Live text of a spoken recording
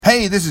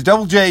Hey, this is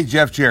Double J,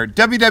 Jeff Jarrett,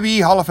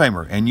 WWE Hall of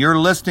Famer, and you're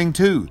listening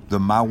to the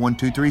My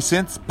 123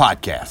 Cents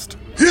podcast.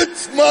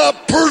 It's my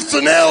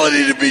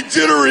personality to be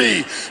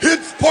jittery.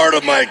 It's part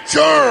of my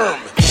charm.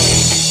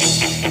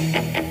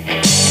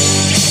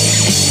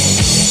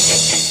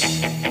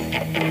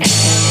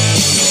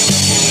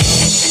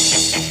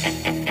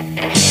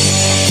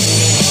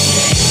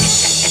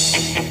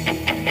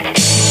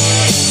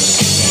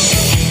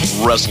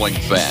 Wrestling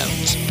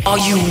fans, are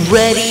you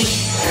ready?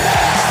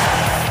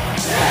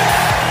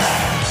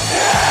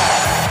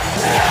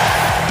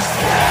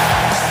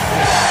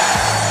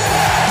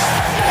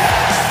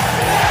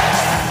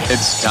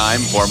 It's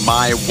time for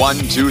My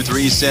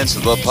 123 Cents,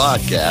 the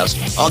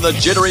podcast on the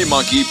Jittery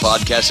Monkey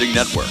Podcasting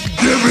Network.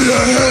 Give me a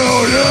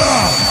hell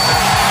yeah!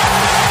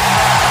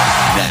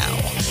 Now,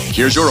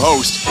 here's your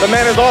host. The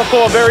man is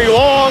also a very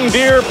long,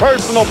 dear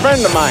personal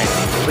friend of mine.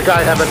 Does the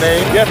guy have a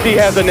name? Yes, he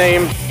has a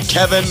name.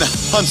 Kevin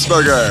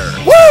Huntsberger.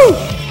 Woo!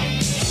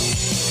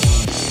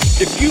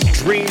 If you've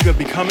dreamed of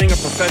becoming a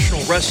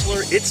professional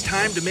wrestler, it's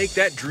time to make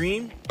that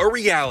dream a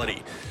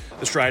reality.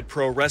 The Stride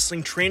Pro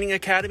Wrestling Training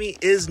Academy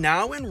is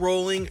now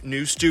enrolling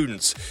new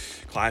students.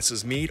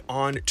 Classes meet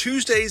on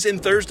Tuesdays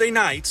and Thursday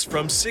nights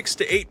from 6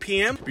 to 8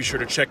 p.m. Be sure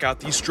to check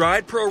out the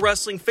Stride Pro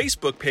Wrestling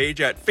Facebook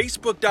page at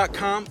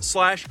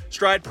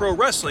facebook.com/Stride Pro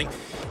Wrestling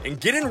and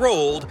get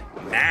enrolled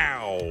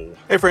now.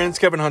 Hey friends,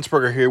 Kevin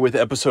Huntsberger here with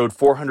episode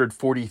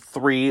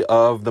 443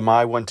 of the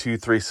My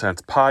 123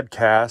 Cents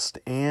podcast,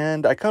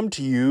 and I come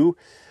to you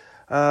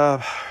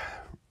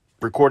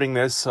recording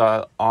this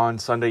on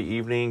Sunday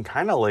evening,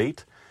 kind of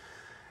late.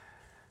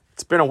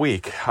 It's been a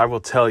week, I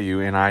will tell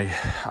you, and I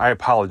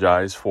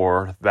apologize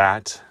for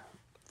that.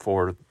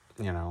 For,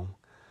 the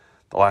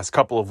last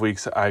couple of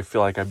weeks, I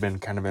feel like I've been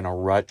kind of in a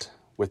rut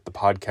with the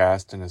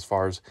podcast, and as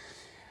far as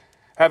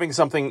having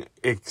something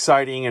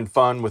exciting and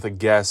fun with a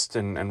guest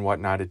and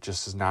whatnot, it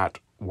just has not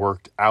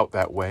worked out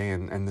that way.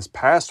 And this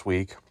past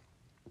week,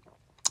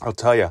 I'll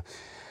tell you,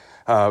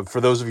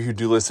 for those of you who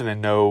do listen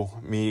and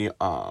know me,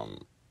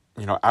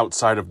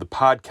 outside of the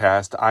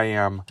podcast, I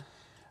am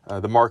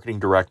the marketing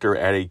director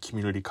at a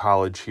community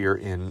college here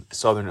in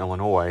Southern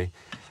Illinois.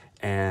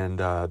 And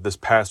this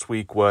past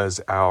week was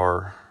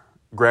our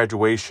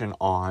graduation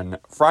on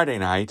Friday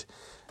night.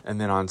 And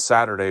then on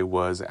Saturday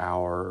was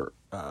our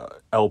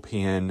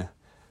LPN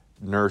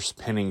nurse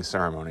pinning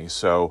ceremony.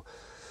 So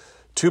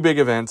 2 big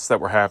events that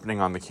were happening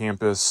on the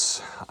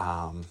campus,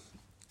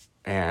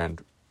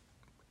 and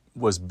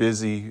was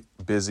busy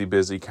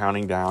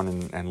counting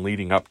down and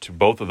leading up to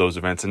both of those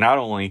events. And not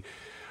only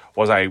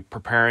was I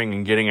preparing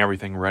and getting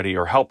everything ready,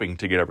 or helping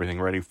to get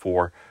everything ready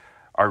for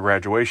our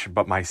graduation,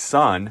 but my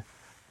son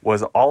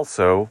was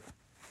also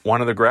one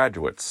of the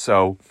graduates.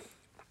 So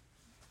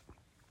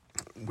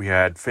we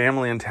had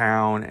family in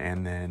town,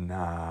 and then,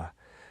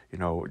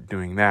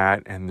 doing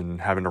that, and then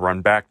having to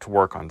run back to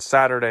work on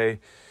Saturday.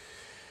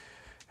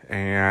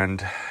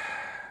 And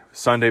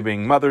Sunday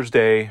being Mother's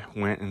Day,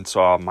 went and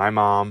saw my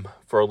mom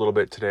for a little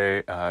bit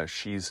today.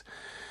 She's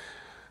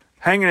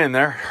hanging in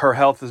there. Her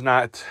health is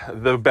not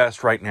the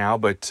best right now,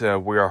 but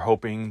we are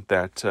hoping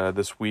that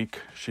this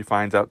week she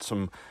finds out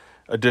some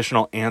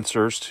additional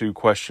answers to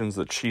questions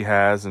that she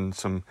has, and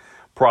some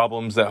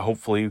problems that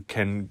hopefully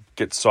can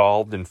get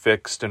solved and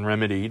fixed and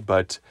remedied.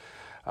 But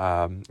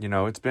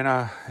it's been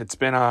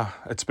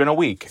a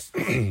week,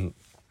 and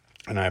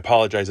I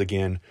apologize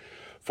again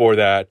for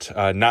that.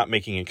 Not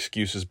making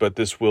excuses, but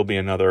this will be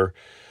another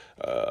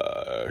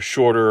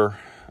shorter,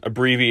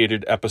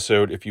 abbreviated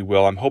episode, if you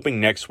will. I'm hoping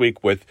next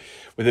week, with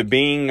it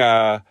being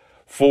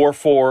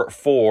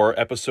 444,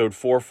 episode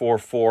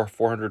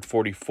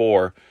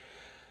 444,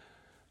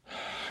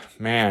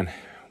 man,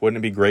 wouldn't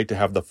it be great to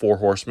have the 4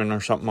 Horsemen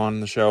or something on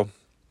the show?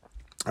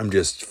 I'm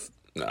just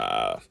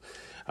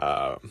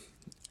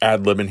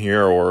ad-libbing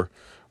here, or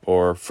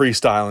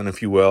freestyling,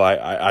 if you will.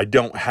 I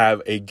don't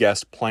have a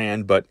guest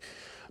planned, but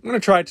I'm going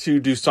to try to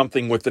do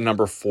something with the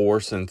number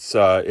 4, since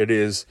it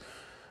is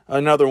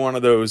another one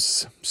of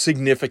those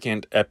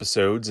significant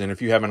episodes. And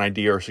if you have an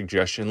idea or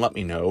suggestion, let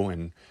me know,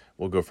 and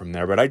we'll go from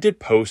there. But I did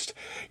post,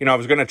 I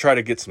was going to try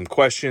to get some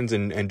questions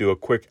and do a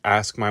quick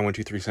Ask My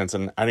 123 Cents,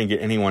 and I didn't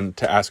get anyone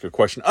to ask a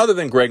question other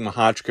than Greg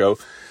Mahachko,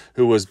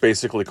 who was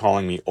basically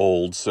calling me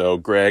old. So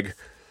Greg,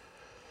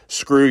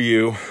 screw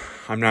you.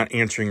 I'm not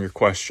answering your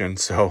question.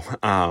 So,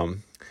 but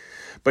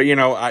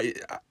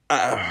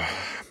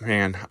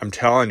man, I'm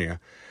telling you,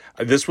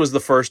 this was the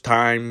first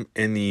time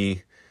in the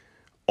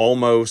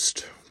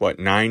almost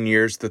 9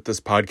 years that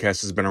this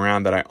podcast has been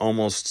around that I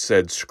almost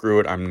said, screw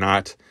it, I'm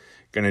not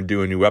going to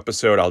do a new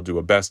episode. I'll do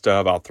a best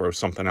of. I'll throw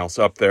something else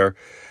up there.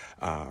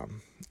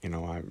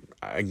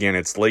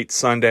 It's late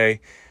Sunday.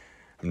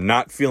 I'm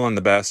not feeling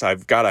the best.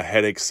 I've got a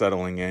headache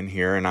settling in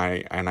here, and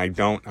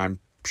I'm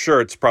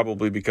sure it's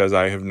probably because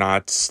I have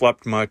not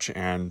slept much,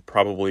 and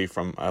probably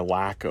from a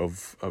lack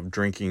of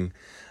drinking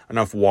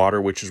enough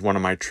water, which is one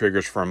of my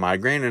triggers for a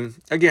migraine. And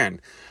again,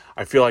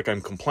 I feel like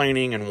I'm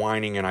complaining and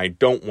whining, and I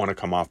don't want to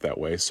come off that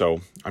way.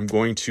 So I'm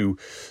going to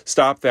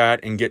stop that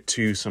and get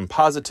to some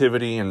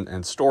positivity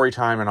and story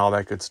time and all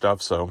that good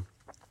stuff. So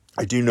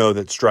I do know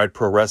that Stride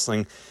Pro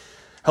Wrestling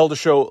held a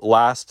show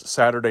last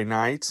Saturday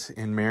night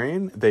in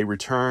Marion. They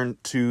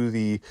returned to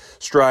the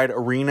Stride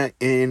Arena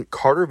in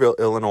Carterville,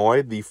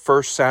 Illinois, the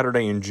first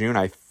Saturday in June.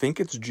 I think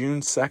it's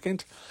June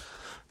 2nd.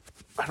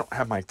 I don't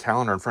have my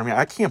calendar in front of me.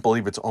 I can't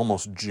believe it's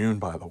almost June,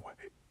 by the way.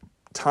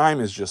 Time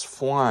is just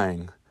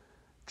flying.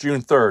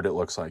 June 3rd, it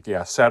looks like.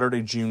 Yeah,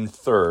 Saturday, June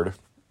 3rd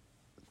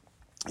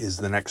is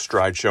the next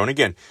Stride show. And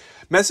again,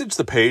 message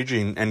the page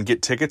and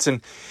get tickets.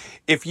 And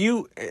if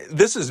you,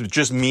 this is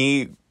just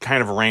me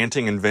kind of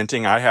ranting and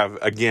venting. I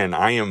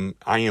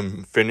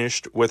am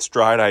finished with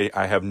Stride.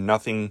 I have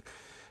nothing,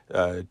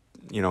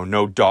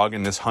 no dog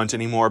in this hunt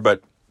anymore.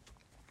 But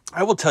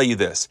I will tell you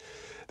this,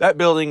 that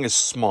building is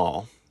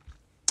small.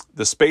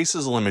 The space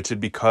is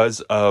limited because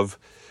of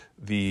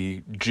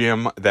the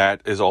gym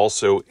that is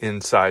also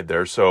inside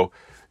there. So,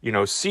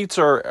 seats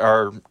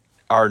are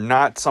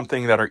not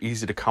something that are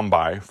easy to come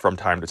by from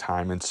time to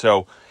time. And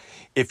so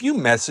if you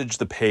message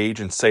the page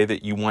and say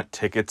that you want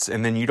tickets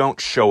and then you don't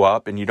show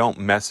up and you don't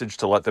message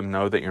to let them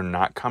know that you're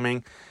not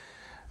coming,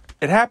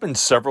 it happened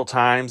several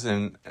times.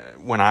 And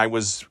when I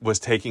was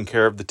taking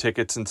care of the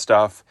tickets and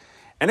stuff,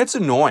 and it's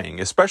annoying,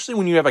 especially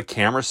when you have a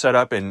camera set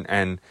up and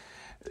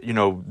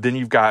then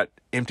you've got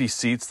empty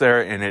seats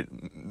there and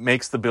it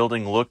makes the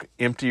building look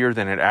emptier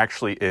than it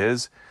actually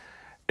is.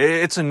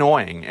 It's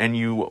annoying. And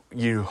you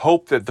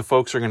hope that the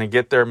folks are going to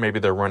get there. Maybe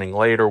they're running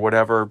late or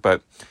whatever,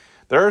 but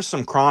there are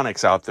some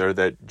chronics out there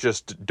that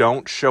just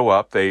don't show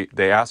up. They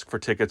ask for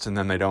tickets and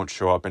then they don't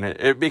show up, and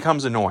it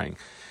becomes annoying.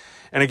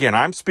 And again,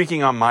 I'm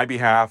speaking on my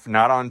behalf,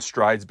 not on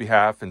Stride's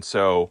behalf. And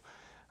so,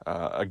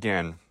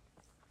 again,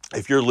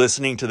 if you're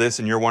listening to this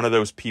and you're one of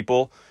those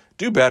people,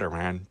 do better,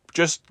 man.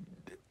 Just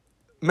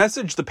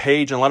message the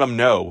page and let them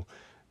know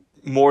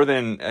more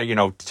than,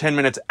 10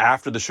 minutes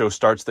after the show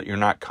starts that you're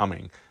not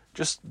coming.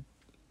 Just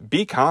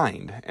be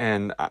kind.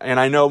 And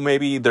I know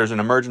maybe there's an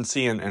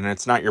emergency and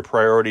it's not your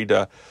priority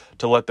to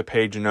let the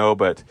page know,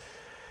 but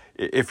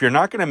if you're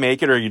not going to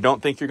make it or you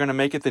don't think you're going to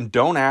make it, then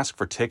don't ask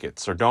for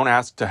tickets or don't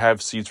ask to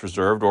have seats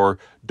reserved, or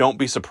don't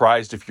be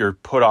surprised if you're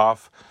put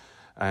off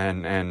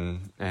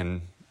and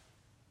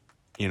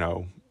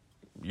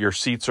your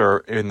seats are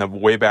in the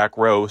way back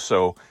row,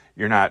 so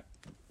you're not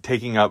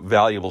taking up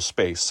valuable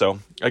space. So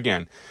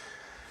again,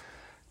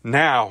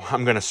 now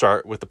I'm going to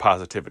start with the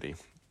positivity.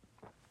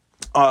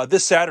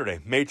 This Saturday,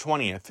 May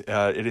 20th,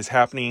 it is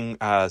happening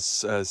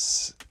SICW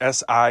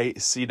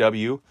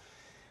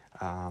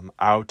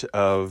out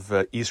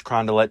of East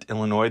Carondelet,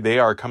 Illinois. They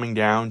are coming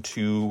down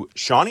to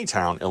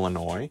Shawneetown,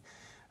 Illinois,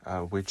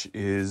 which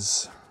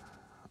is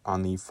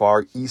on the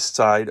far east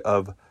side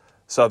of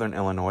Southern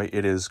Illinois.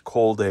 It is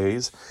Cold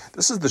Days.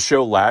 This is the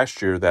show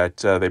last year that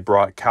they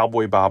brought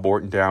Cowboy Bob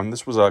Orton down.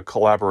 This was a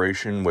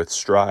collaboration with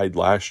Stride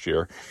last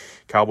year.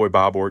 Cowboy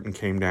Bob Orton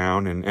came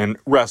down and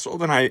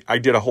wrestled, and I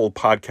did a whole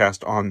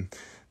podcast on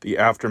the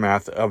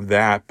aftermath of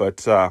that,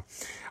 but I'm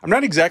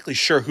not exactly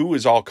sure who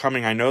is all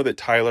coming. I know that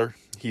Tyler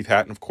Heath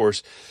Hatton, of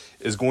course,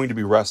 is going to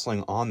be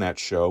wrestling on that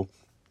show,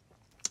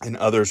 and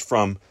others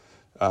from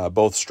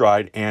both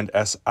Stride and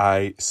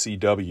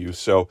SICW.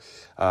 So,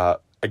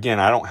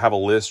 again, I don't have a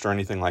list or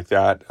anything like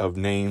that of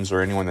names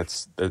or anyone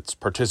that's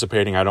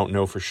participating. I don't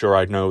know for sure.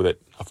 I know that,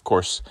 of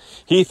course,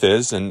 Heath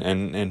is,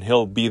 and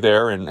he'll be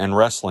there and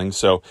wrestling.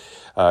 So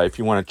if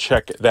you want to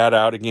check that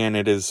out, again,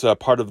 it is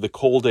part of the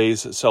Cold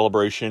Days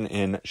celebration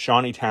in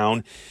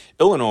Shawneetown,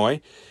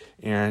 Illinois.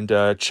 And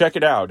check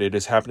it out. It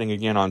is happening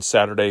again on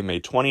Saturday, May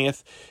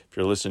 20th. If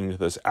you're listening to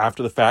this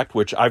after the fact,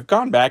 which I've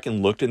gone back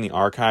and looked in the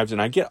archives,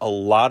 and I get a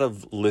lot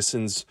of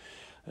listens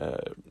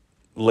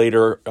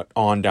later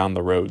on down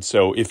the road.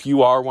 So if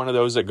you are one of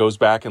those that goes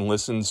back and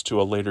listens to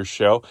a later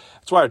show,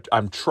 that's why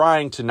I'm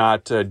trying to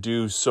not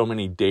do so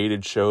many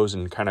dated shows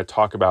and kind of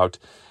talk about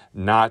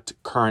not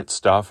current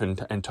stuff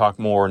and talk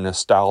more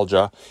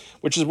nostalgia,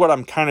 which is what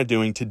I'm kind of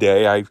doing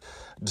today. I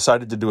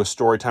decided to do a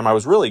story time. I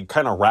was really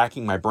kind of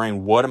racking my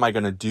brain. What am I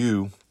going to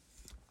do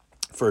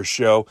for a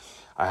show?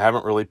 I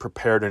haven't really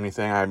prepared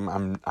anything.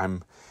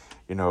 I'm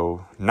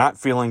not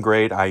feeling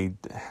great.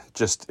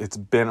 It's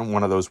been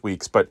one of those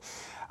weeks, but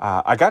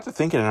I got to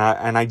thinking,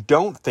 and I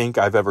don't think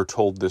I've ever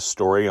told this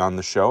story on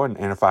the show, and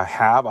if I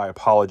have, I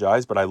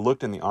apologize, but I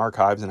looked in the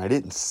archives and I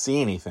didn't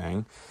see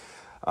anything.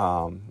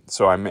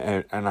 So I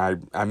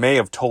may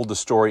have told the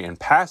story in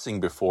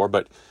passing before,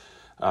 but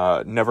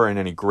never in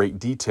any great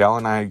detail.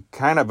 And I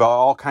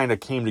all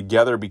came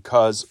together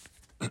because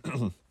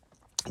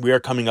we are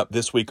coming up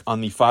this week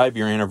on the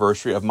 5-year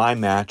anniversary of my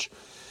match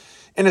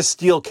in a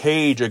steel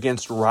cage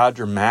against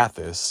Roger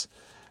Mathis.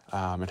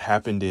 It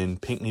happened in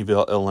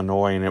Pinckneyville,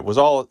 Illinois, and it was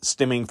all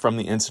stemming from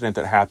the incident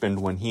that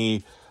happened when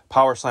he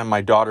power slammed my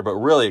daughter. But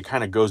really, it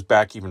kind of goes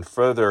back even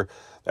further.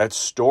 That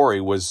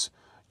story was,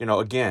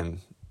 again,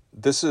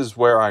 this is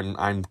where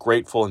I'm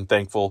grateful and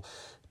thankful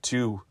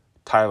to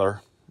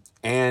Tyler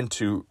and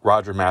to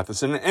Roger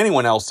Mathis and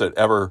anyone else that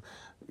ever,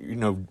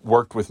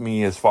 worked with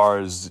me as far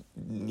as,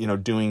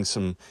 doing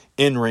some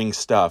in-ring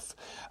stuff.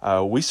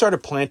 We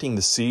started planting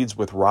the seeds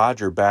with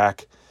Roger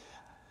back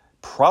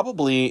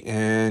probably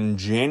in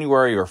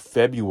January or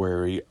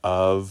February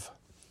of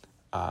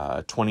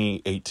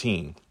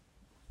 2018.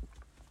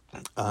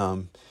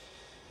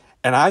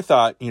 And I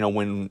thought,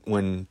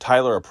 when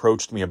Tyler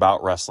approached me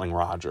about wrestling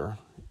Roger,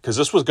 because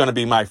this was going to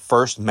be my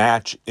first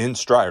match in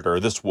Stride, or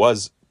this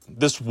was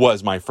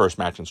my first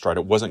match in Stride.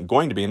 It wasn't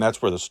going to be, and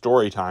that's where the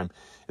story time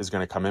is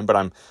going to come in.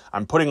 But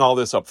I'm putting all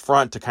this up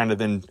front to kind of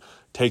then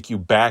take you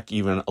back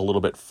even a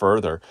little bit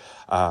further.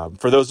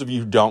 For those of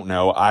you who don't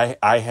know,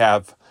 I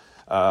had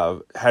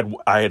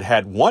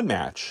one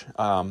match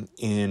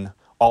in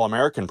All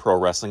American Pro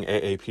Wrestling,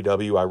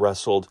 AAPW. I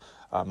wrestled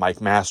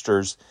Mike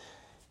Masters.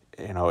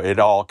 It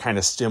all kind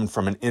of stemmed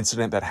from an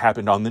incident that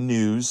happened on the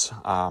news.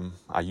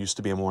 I used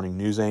to be a morning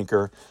news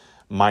anchor.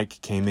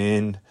 Mike came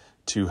in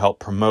to help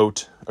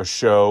promote a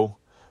show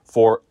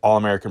for All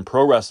American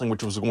Pro Wrestling,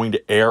 which was going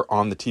to air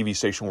on the TV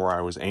station where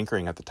I was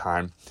anchoring at the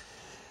time.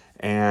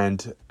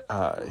 And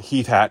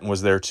Heath Hatton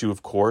was there too,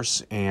 of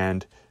course,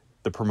 and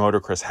the promoter,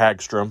 Chris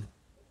Hagstrom.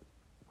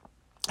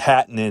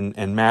 Hatton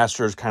and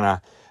Masters kind of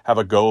have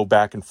a go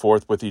back and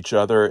forth with each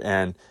other,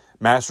 and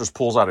Masters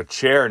pulls out a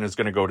chair and is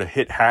going to go to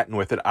hit Hatton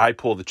with it. I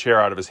pull the chair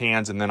out of his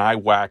hands, and then I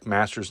whack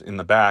Masters in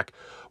the back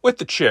with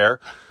the chair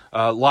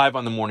live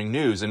on the morning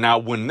news. And now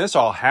when this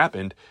all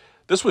happened,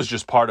 this was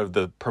just part of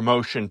the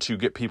promotion to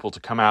get people to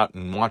come out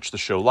and watch the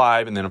show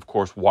live, and then, of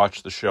course,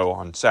 watch the show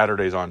on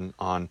Saturdays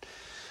on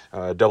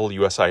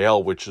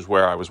WSIL, which is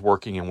where I was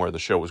working and where the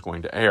show was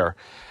going to air.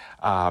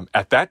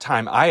 At that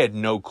time, I had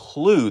no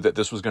clue that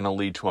this was going to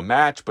lead to a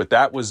match, but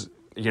that was,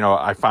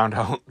 I found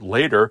out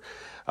later.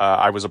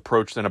 I was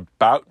approached and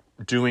about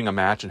doing a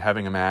match and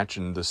having a match,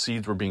 and the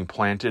seeds were being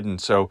planted. And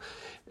so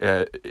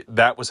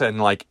that was in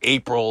like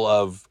April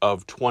of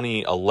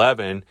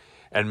 2011,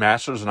 and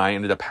Masters and I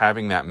ended up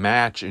having that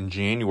match in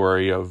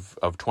January of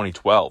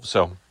 2012.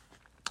 So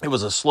it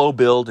was a slow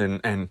build,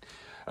 and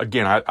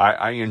again,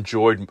 I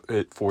enjoyed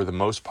it for the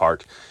most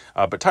part.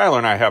 But Tyler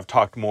and I have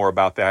talked more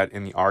about that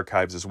in the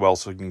archives as well,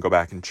 so you can go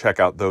back and check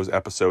out those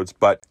episodes.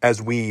 But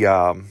as we,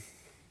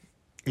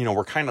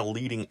 we're kind of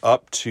leading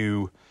up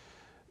to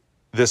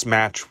this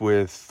match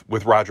with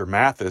Roger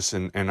Mathis,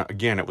 and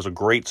again, it was a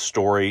great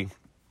story,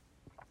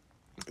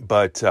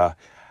 but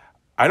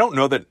I don't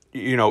know that,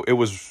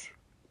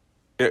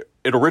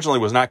 it originally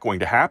was not going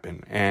to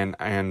happen,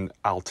 and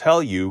I'll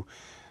tell you,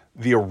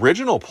 the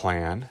original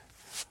plan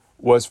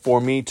was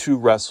for me to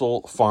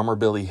wrestle Farmer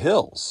Billy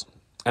Hills,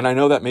 and I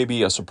know that may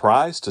be a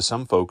surprise to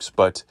some folks,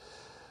 but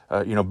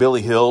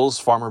Billy Hills,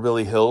 Farmer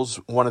Billy Hills,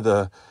 one of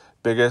the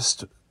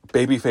biggest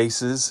baby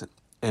faces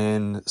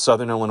in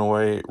Southern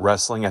Illinois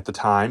wrestling at the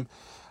time.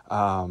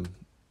 I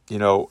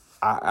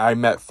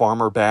met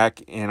Farmer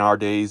back in our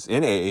days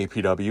in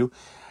AAPW,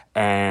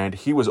 and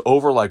he was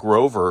over like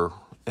Rover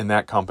in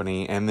that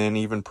company, and then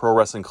even Pro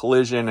Wrestling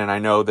Collision, and I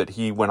know that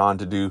he went on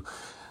to do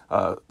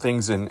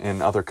things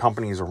in other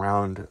companies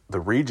around the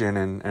region,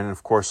 and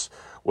of course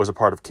was a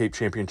part of Cape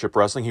Championship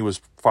Wrestling.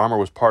 Farmer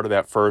was part of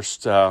that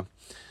first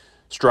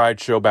Stride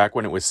show back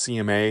when it was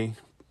CMA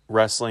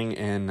Wrestling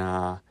in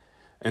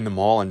the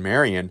mall in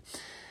Marion.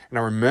 And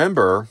I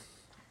remember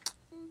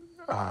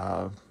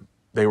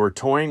they were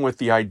toying with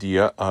the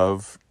idea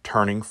of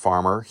turning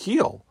Farmer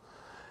heel,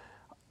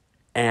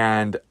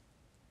 and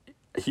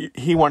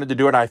he wanted to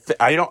do it.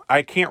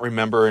 I can't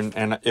remember,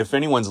 and if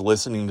anyone's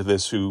listening to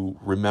this who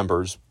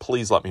remembers,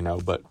 please let me know.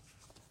 But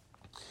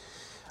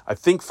I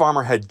think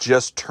Farmer had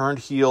just turned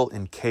heel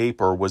in Cape,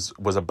 or was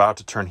about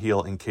to turn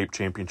heel in Cape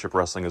Championship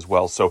Wrestling as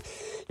well. So,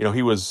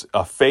 he was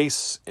a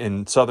face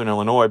in Southern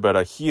Illinois, but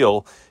a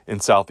heel in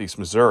Southeast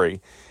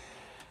Missouri.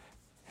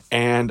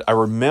 And I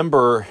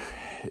remember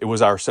it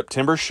was our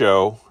September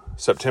show,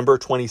 September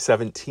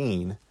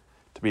 2017,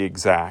 to be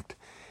exact.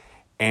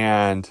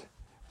 And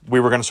we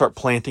were going to start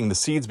planting the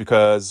seeds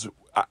because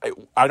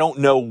I don't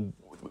know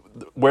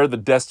where the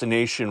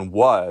destination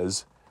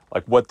was,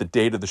 like what the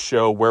date of the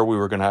show, where we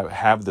were going to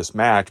have this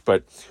match,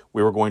 but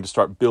we were going to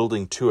start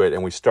building to it.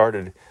 And we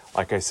started,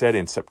 like I said,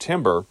 in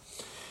September.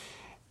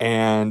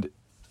 And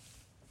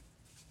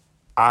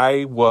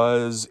I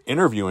was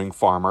interviewing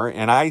Farmer,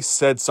 and I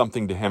said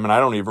something to him, and I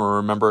don't even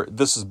remember.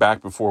 This is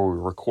back before we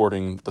were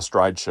recording the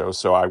Stride show,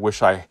 so I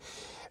wish I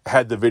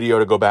had the video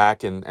to go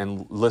back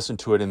and listen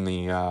to it in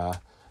the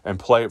and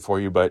play it for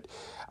you. But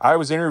I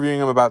was interviewing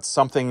him about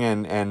something,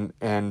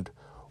 and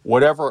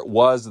whatever it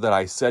was that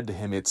I said to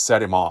him, it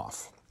set him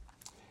off.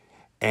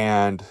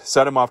 And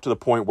set him off to the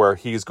point where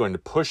he's going to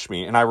push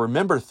me. And I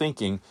remember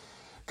thinking,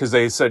 because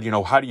they said,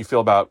 how do you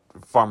feel about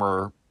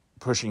Farmer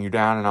pushing you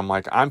down? And I'm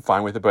like, I'm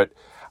fine with it, but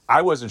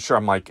I wasn't sure.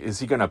 I'm like, is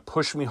he going to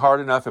push me hard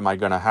enough? Am I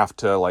going to have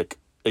to like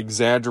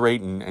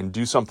exaggerate and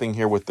do something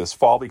here with this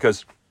fall?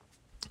 Because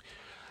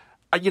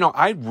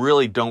I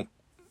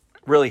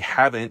really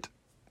haven't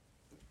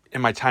in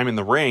my time in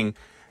the ring,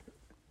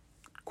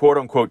 quote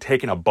unquote,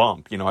 taken a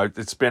bump.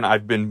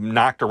 I've been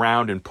knocked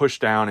around and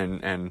pushed down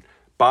and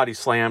body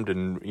slammed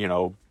and,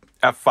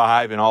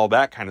 F5 and all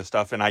that kind of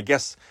stuff. And I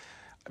guess,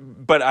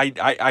 but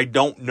I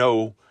don't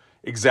know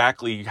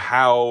exactly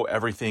how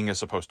everything is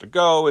supposed to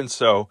go. And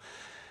so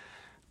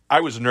I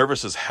was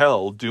nervous as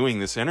hell doing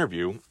this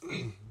interview,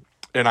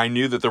 and I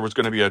knew that there was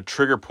going to be a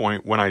trigger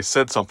point when I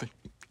said something.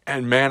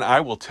 And man,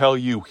 I will tell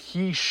you,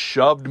 he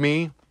shoved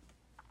me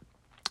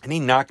and he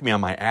knocked me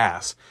on my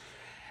ass.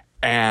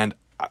 And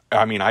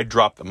I mean, I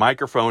dropped the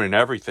microphone and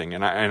everything.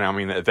 And I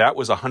mean, that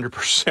was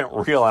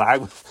 100% real.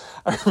 And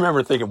I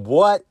remember thinking,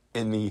 what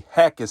in the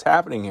heck is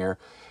happening here?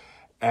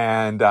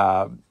 And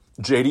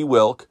J.D.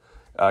 Wilk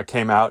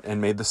came out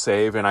and made the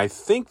save. And I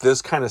think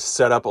this kind of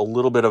set up a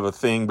little bit of a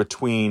thing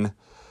between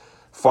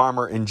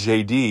Farmer and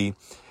J.D.,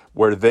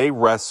 where they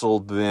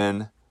wrestled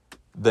then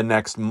the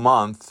next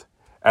month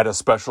at a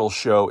special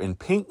show in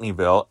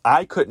Pinckneyville.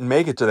 I couldn't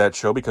make it to that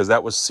show because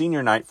that was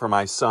senior night for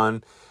my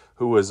son,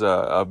 who was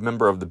a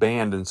member of the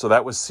band. And so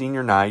that was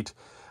senior night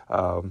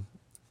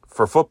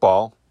for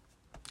football,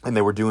 and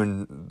they were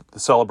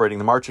celebrating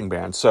the marching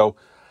band. So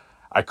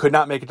I could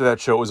not make it to that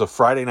show. It was a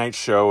Friday night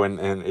show, and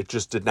it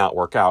just did not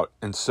work out.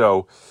 And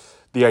so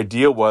the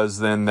idea was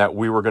then that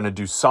we were going to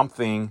do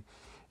something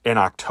in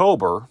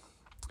October.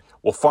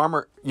 Well,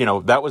 Farmer,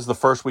 that was the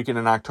first weekend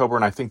in October,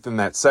 and I think then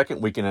that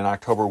second weekend in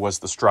October was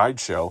the Stride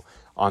show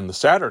on the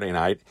Saturday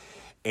night,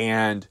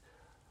 and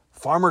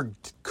Farmer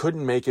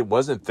couldn't make it,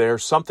 wasn't there.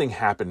 Something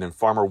happened and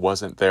Farmer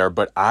wasn't there,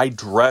 but I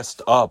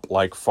dressed up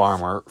like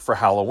Farmer for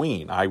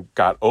Halloween. I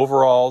got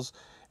overalls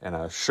and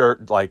a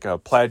shirt, like a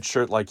plaid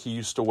shirt like he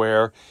used to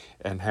wear,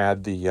 and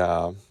had made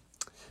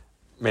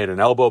an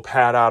elbow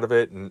pad out of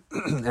it and,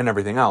 and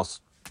everything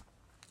else.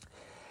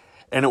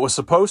 And it was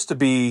supposed to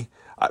be,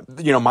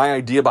 my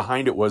idea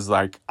behind it was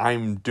like,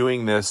 I'm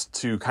doing this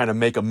to kind of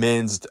make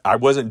amends. I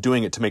wasn't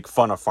doing it to make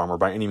fun of Farmer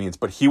by any means,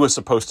 but he was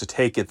supposed to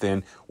take it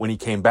then when he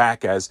came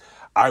back as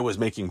I was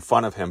making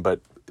fun of him. But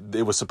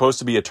it was supposed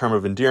to be a term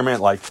of endearment,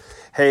 like,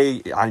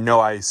 hey, I know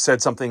I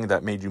said something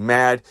that made you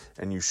mad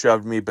and you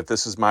shoved me, but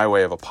this is my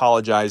way of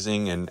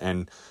apologizing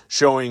and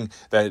showing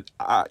that,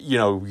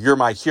 you're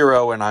my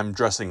hero and I'm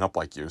dressing up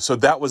like you. So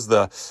that was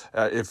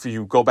if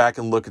you go back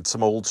and look at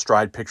some old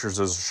Stride pictures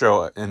of the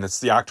show, and it's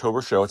the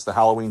October show, it's the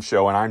Halloween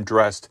show, and I'm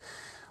dressed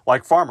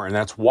like Farmer, and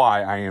that's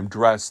why I am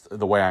dressed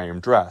the way I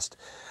am dressed.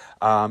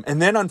 And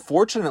then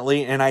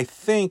unfortunately, and I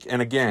think,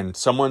 and again,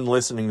 someone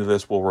listening to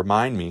this will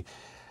remind me,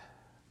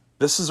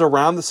 this is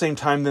around the same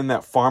time then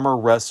that Farmer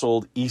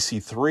wrestled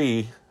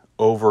EC3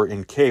 over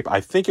in Cape. I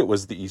think it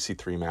was the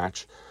EC3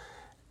 match.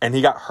 And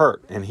he got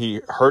hurt. And he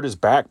hurt his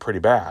back pretty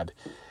bad.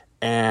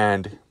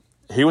 And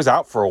he was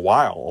out for a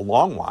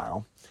long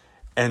while.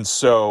 And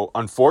so,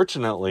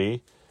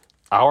 unfortunately,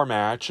 our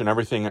match and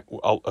everything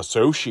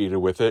associated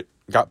with it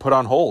got put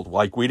on hold.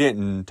 Like, we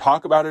didn't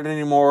talk about it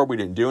anymore. We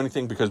didn't do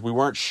anything because we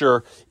weren't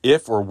sure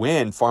if or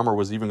when Farmer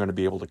was even going to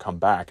be able to come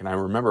back. And I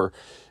remember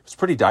it was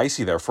pretty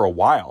dicey there for a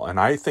while. And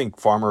I think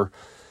Farmer,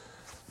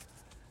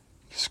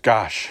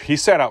 he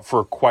sat out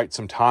for quite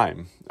some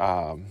time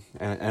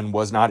and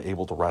was not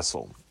able to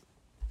wrestle.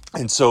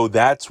 And so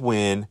that's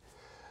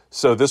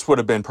so this would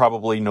have been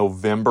probably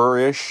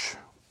November-ish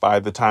by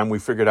the time we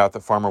figured out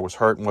that Farmer was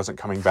hurt and wasn't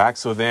coming back.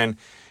 So then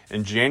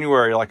in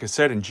January, like I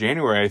said,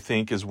 I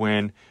think is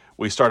when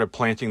we started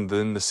planting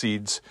then the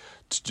seeds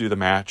to do the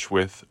match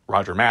with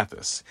Roger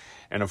Mathis.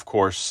 And of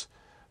course,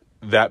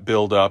 that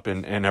build up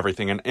and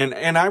everything.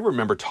 And I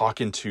remember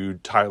talking to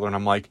Tyler, and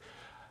I'm like,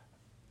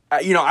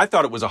 I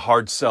thought it was a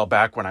hard sell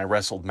back when I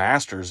wrestled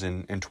Masters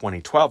in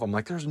 2012. I'm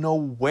like, there's no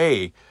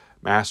way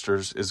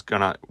Masters is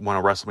going to want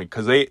to wrestle me.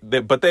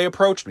 But they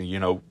approached me,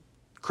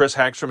 Chris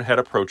Hagstrom had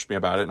approached me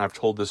about it. And I've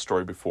told this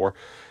story before.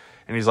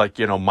 And he's like,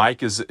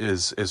 Mike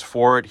is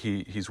for it.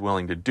 He's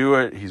willing to do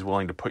it. He's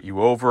willing to put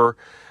you over,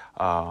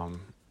 and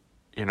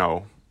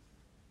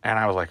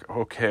I was like,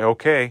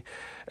 okay.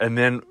 And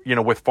then,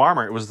 with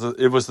Farmer, it was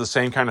the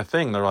same kind of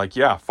thing. They're like,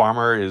 yeah,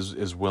 Farmer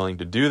is willing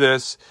to do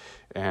this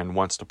and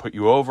wants to put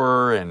you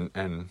over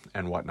and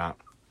whatnot.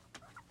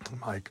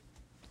 I'm like,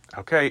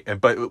 okay.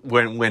 But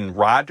when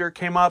Roger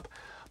came up,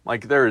 I'm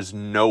like, there is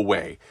no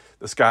way.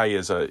 This guy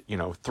is a,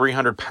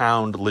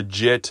 300-pound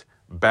legit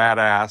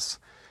badass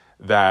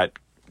that,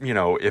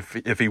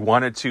 if he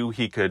wanted to,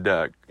 he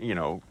could,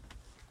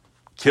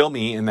 kill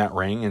me in that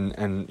ring.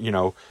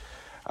 And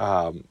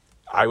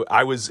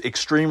I was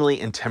extremely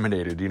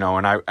intimidated,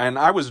 and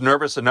I was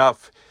nervous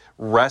enough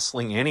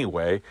wrestling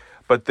anyway,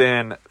 but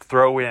then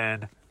throw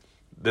in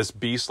this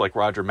beast like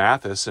Roger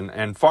Mathis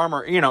and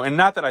Farmer, and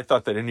not that I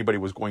thought that anybody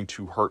was going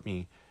to hurt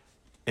me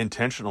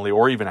intentionally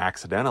or even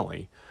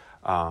accidentally.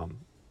 That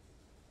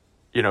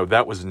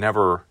was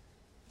never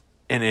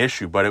an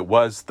issue, but it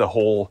was the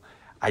whole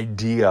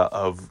idea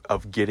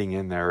of getting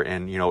in there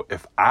and,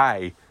 if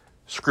I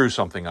screw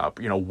something up,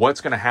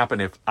 what's going to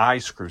happen if I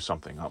screw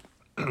something up?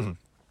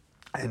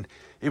 And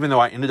even though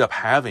I ended up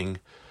having,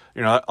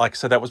 like I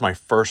said, that was my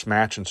first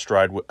match in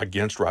Stride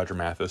against Roger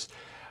Mathis.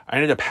 I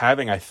ended up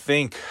having, I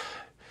think,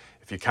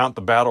 if you count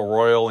the Battle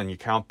Royal and you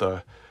count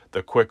the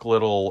quick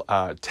little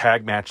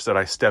tag match that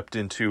I stepped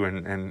into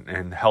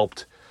and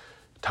helped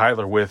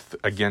Tyler with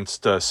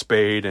against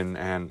Spade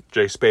and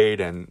Jay Spade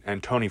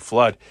and Tony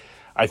Flood,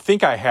 I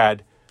think I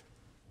had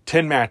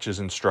 10 matches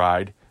in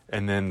Stride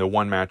and then the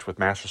one match with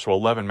Masters, so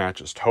 11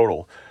 matches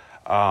total.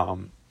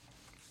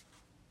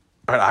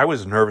 I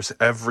was nervous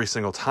every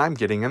single time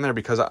getting in there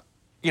because,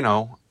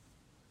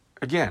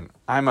 again,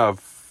 I'm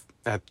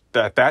at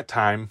that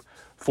time,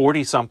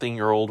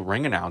 40-something-year-old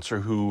ring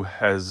announcer who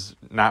has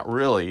not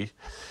really,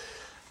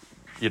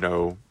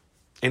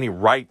 any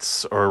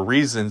rights or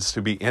reasons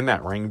to be in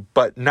that ring,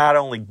 but not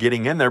only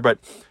getting in there, but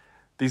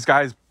these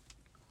guys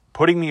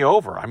putting me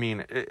over. I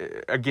mean,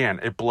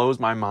 it blows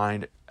my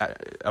mind,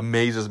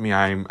 amazes me.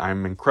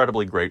 I'm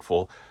incredibly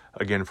grateful,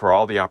 again, for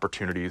all the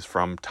opportunities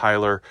from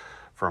Tyler,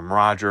 from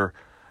Roger,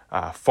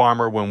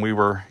 Farmer when we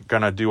were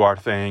going to do our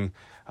thing,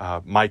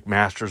 Mike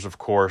Masters, of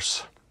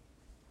course,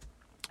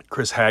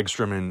 Chris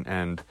Hagstrom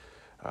and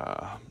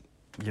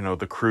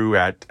the crew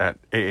at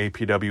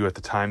AAPW at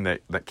the time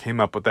that came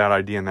up with that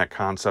idea and that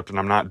concept. And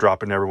I'm not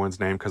dropping everyone's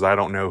name because I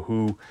don't know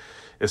who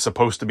is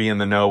supposed to be in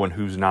the know and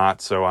who's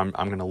not. So I'm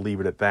going to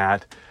leave it at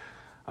that.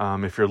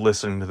 If you're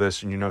listening to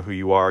this and you know who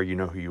you are, you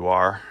know who you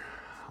are.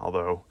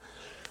 Although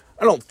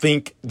I don't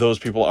think those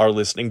people are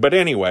listening. But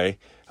anyway,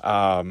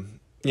 and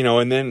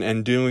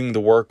doing the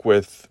work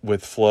with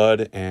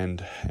Flood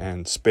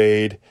and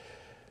Spade,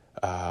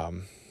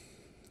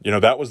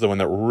 that was the one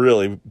that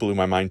really blew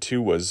my mind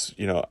too, was,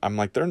 I'm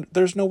like,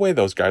 there's no way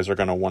those guys are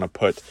going to want to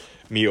put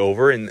me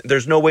over. And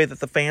there's no way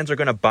that the fans are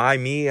going to buy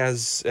me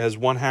as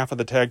one half of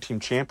the tag team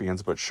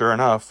champions. But sure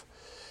enough,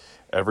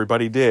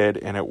 everybody did,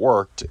 and it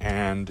worked.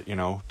 And,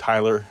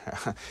 Tyler,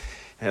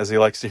 as he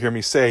likes to hear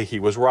me say, he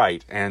was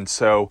right. And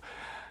so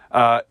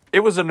it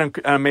was an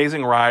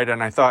amazing ride.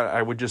 And I thought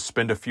I would just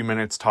spend a few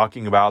minutes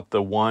talking about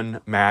the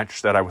one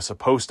match that I was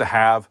supposed to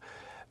have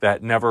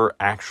that never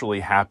actually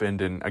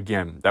happened. And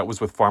again, that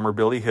was with Farmer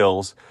Billy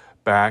Hills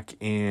back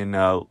in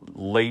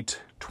late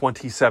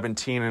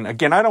 2017. And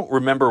again, I don't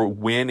remember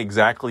when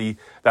exactly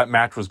that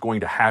match was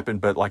going to happen,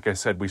 but like I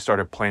said, we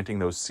started planting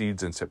those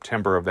seeds in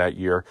September of that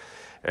year,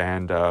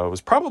 and was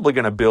probably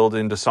going to build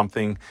into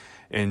something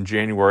in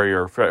January,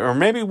 or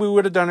maybe we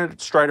would have done it at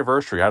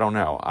Strideversary. I don't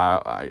know.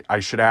 I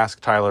should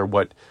ask Tyler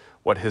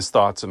what his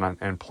thoughts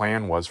and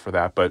plan was for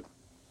that, but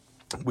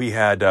we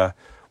had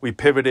we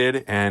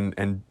pivoted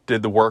and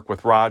did the work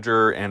with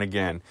Roger. And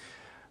again,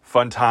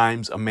 fun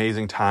times,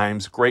 amazing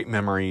times, great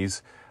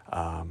memories.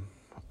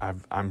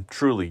 I'm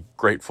truly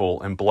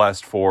grateful and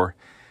blessed for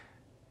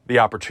the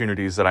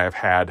opportunities that I have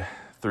had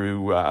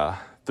through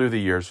the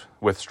years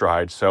with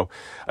Stride. So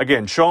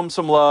again, show them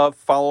some love,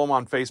 follow them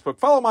on Facebook,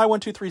 follow my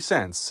 123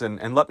 cents,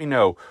 and let me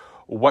know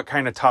what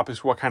kind of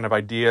topics, what kind of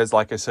ideas.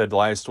 Like I said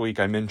last week,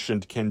 I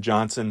mentioned Ken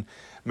Johnson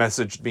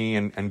messaged me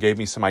and gave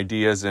me some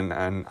ideas, and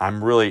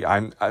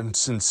I'm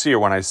sincere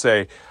when I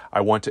say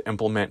I want to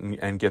implement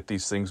and get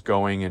these things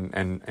going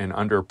and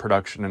under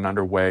production and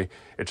underway.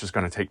 It's just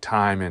going to take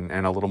time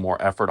and a little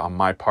more effort on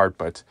my part,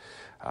 but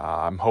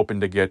I'm hoping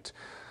to get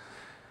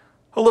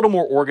a little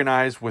more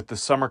organized with the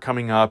summer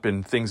coming up,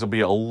 and things will be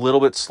a little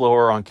bit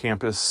slower on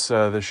campus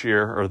this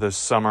year or this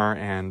summer,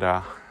 and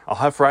I'll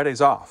have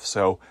Fridays off.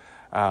 So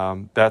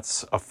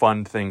that's a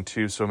fun thing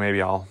too. So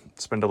maybe I'll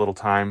spend a little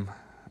time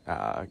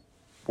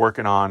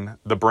working on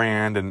the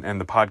brand and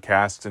the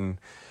podcast and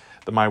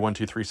the My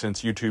 123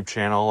 Cents YouTube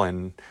channel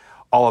and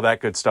all of that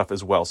good stuff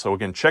as well. So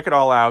again, check it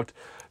all out.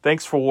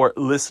 Thanks for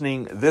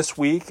listening this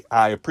week.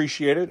 I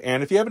appreciate it.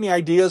 And if you have any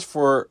ideas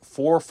for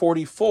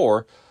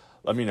 444,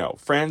 let me know.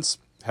 Friends,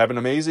 have an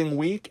amazing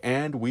week,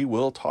 and we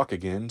will talk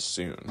again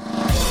soon.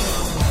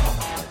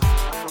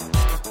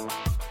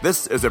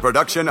 This is a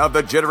production of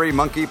the Jittery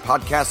Monkey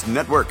Podcast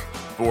Network.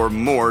 For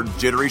more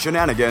jittery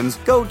shenanigans,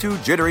 go to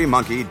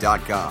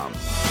jitterymonkey.com.